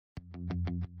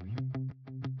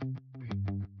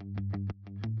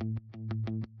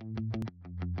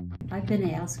I've been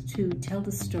asked to tell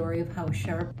the story of how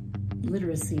Sharp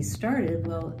literacy started.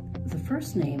 Well, the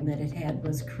first name that it had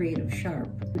was Creative Sharp.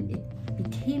 It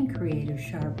became Creative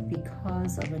Sharp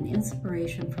because of an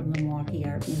inspiration from the Milwaukee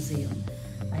Art Museum.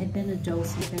 I had been a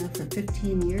docent there for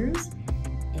 15 years,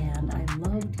 and I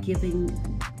loved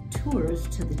giving tours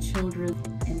to the children,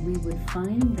 and we would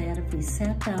find that if we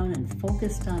sat down and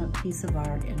focused on a piece of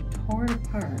art and tore it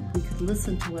apart, we could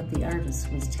listen to what the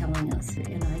artist was telling us,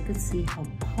 and I could see how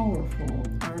powerful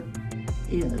art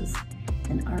is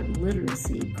and art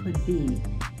literacy could be.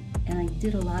 And I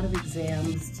did a lot of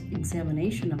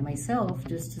examination of myself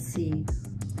just to see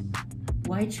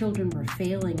why children were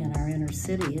failing in our inner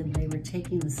city, and they were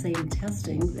taking the same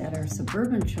testing that our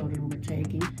suburban children were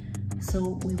taking.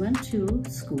 So we went to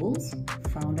schools,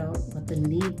 found out what the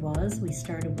need was. We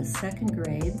started with second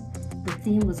grade. The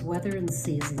theme was weather and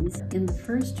seasons. In the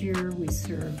first year we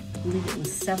served, I believe it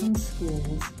was 7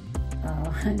 schools.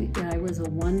 I was a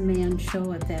one-man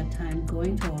show at that time,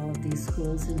 going to all of these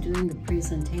schools and doing the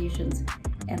presentations.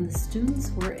 And the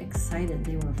students were excited.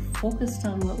 They were focused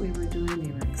on what we were doing.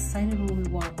 They were excited when we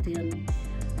walked in.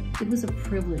 It was a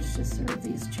privilege to serve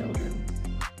these children.